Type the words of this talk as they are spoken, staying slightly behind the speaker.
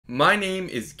My name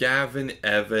is Gavin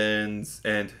Evans,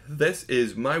 and this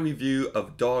is my review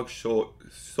of Dog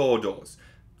Soldiers.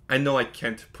 I know I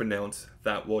can't pronounce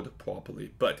that word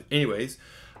properly, but anyways,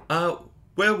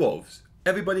 werewolves.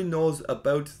 Everybody knows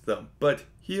about them, but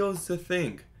here's the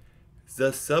thing.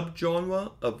 The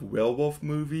subgenre of werewolf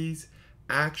movies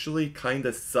actually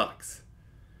kinda sucks.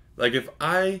 Like if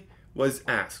I was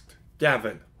asked,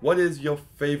 Gavin, what is your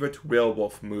favorite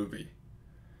werewolf movie?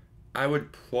 I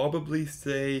would probably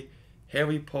say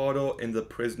Harry Potter and the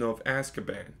Prisoner of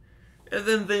Azkaban. And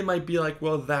then they might be like,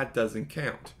 well, that doesn't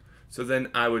count. So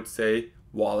then I would say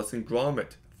Wallace and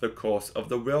Gromit, The Curse of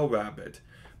the Were Rabbit.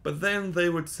 But then they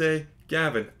would say,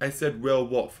 Gavin, I said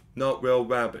werewolf, not were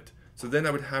rabbit. So then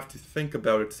I would have to think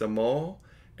about it some more,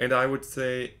 and I would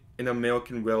say An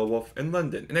American Werewolf in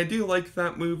London. And I do like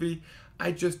that movie,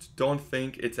 I just don't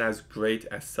think it's as great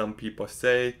as some people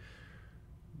say.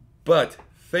 But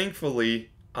thankfully,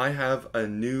 I have a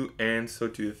new answer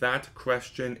to that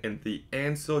question, and the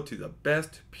answer to the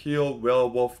best pure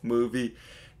werewolf movie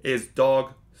is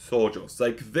Dog Soldiers.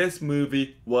 Like, this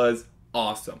movie was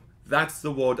awesome. That's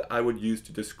the word I would use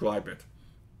to describe it.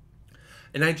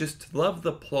 And I just love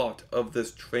the plot of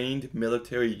this trained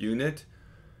military unit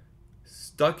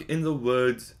stuck in the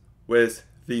woods with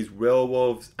these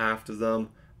werewolves after them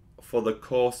for the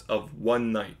course of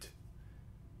one night.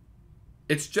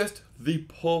 It's just the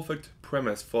perfect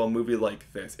premise for a movie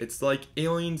like this. It's like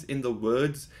aliens in the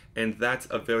woods, and that's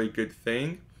a very good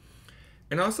thing.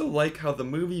 And I also like how the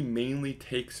movie mainly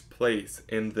takes place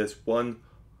in this one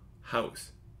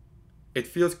house. It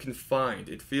feels confined.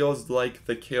 It feels like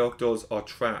the characters are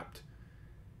trapped.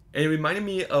 And it reminded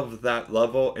me of that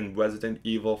level in Resident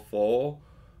Evil 4.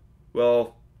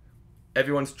 Well,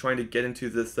 everyone's trying to get into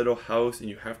this little house and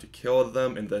you have to kill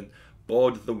them and then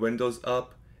board the windows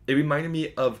up. It reminded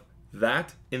me of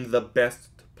that in the best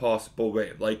possible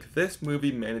way. Like, this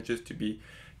movie manages to be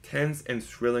tense and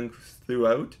thrilling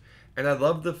throughout, and I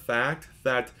love the fact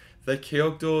that the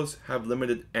characters have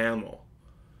limited ammo.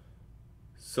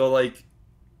 So like,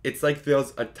 it's like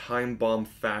there's a time bomb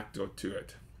factor to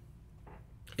it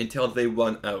until they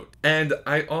run out. And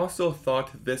I also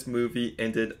thought this movie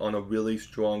ended on a really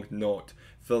strong note.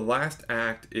 The last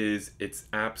act is its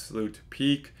absolute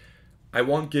peak. I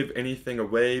won't give anything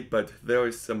away, but there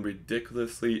is some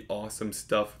ridiculously awesome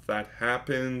stuff that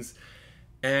happens.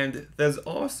 And there's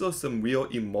also some real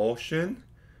emotion,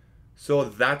 so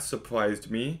that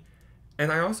surprised me. And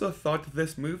I also thought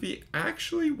this movie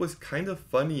actually was kind of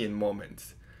funny in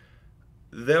moments.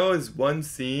 There was one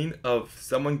scene of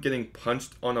someone getting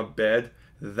punched on a bed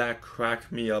that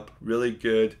cracked me up really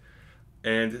good.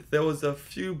 And there was a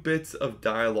few bits of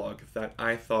dialogue that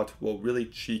I thought were really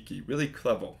cheeky, really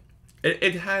clever.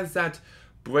 It has that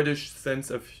British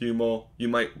sense of humor you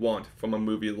might want from a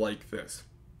movie like this.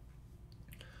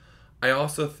 I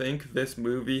also think this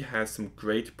movie has some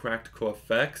great practical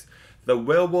effects. The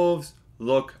werewolves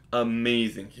look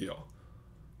amazing here.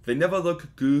 They never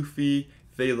look goofy,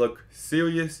 they look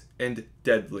serious and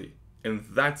deadly. And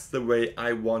that's the way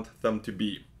I want them to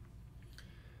be.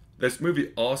 This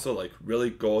movie also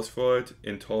really goes for it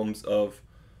in terms of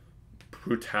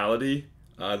brutality.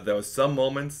 There are some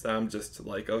moments that I'm just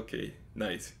like, okay,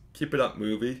 nice, keep it up,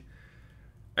 movie.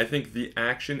 I think the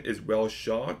action is well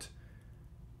shot.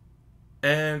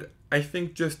 And I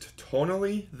think just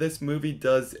tonally, this movie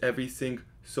does everything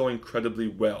so incredibly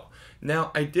well.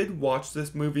 Now, I did watch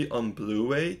this movie on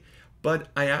Blu-ray, but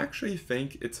I actually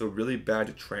think it's a really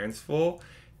bad transfer,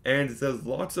 and there's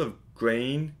lots of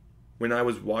grain when I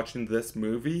was watching this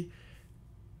movie,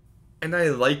 and I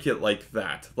like it like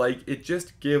that. Like, it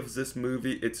just gives this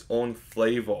movie its own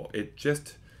flavor. It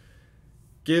just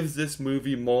gives this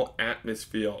movie more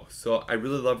atmosphere, so I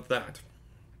really love that.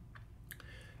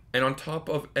 And on top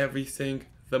of everything,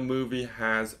 the movie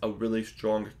has a really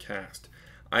strong cast.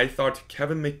 I thought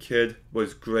Kevin McKidd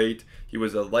was great. He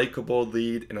was a likable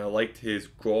lead, and I liked his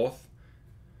growth.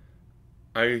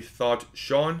 I thought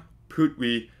Sean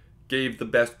Pertwee gave the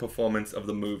best performance of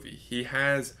the movie. He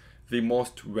has the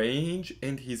most range,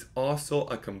 and he's also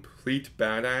a complete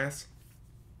badass.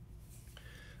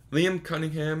 Liam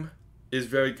Cunningham is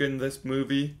very good in this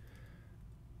movie.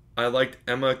 I liked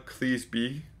Emma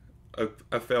Cleesby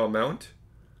a fair amount.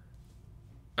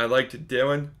 I liked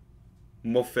Darren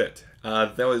Moffat.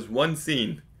 There was one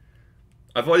scene,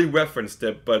 I've already referenced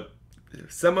it, but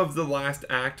some of the last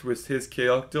act with his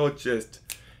character just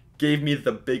gave me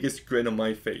the biggest grin on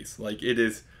my face. Like, it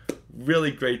is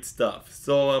really great stuff.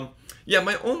 So, yeah,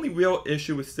 my only real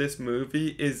issue with this movie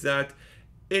is that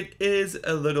it is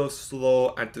a little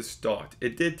slow at the start.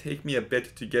 It did take me a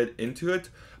bit to get into it,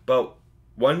 but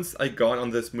once I got on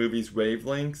this movie's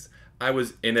wavelengths, I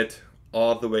was in it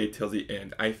all the way till the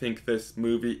end. I think this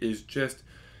movie is just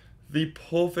the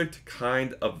perfect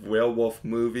kind of werewolf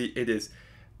movie. It is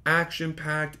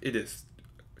action-packed, it is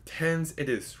tense, it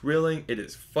is thrilling, it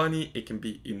is funny, it can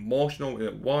be emotional when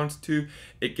it wants to.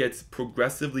 It gets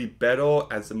progressively better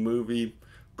as the movie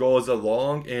goes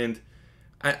along, and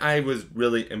I was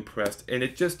really impressed. And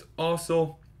it just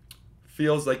also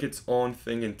feels like its own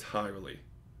thing entirely.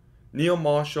 Neil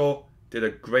Marshall did a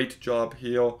great job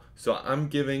here, so I'm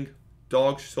giving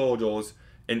Dog Soldiers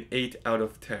an 8 out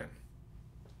of 10.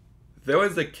 There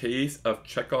was a case of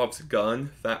Chekhov's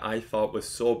gun that I thought was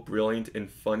so brilliant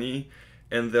and funny,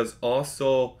 and there's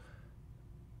also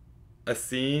a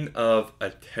scene of a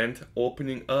tent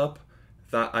opening up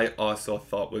that I also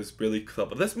thought was really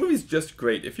clever. This movie's just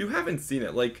great. If you haven't seen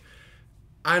it, like,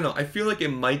 I don't know, I feel like it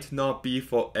might not be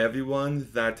for everyone,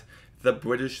 that the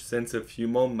British sense of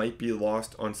humor might be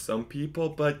lost on some people,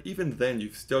 but even then,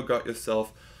 you've still got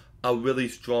yourself a really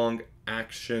strong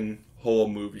action horror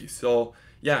movie. So,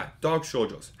 yeah, Dog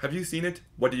Soldiers. Have you seen it?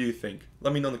 What do you think?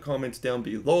 Let me know in the comments down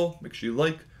below. Make sure you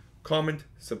like, comment,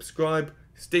 subscribe.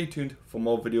 Stay tuned for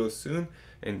more videos soon.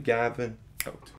 And Gavin out.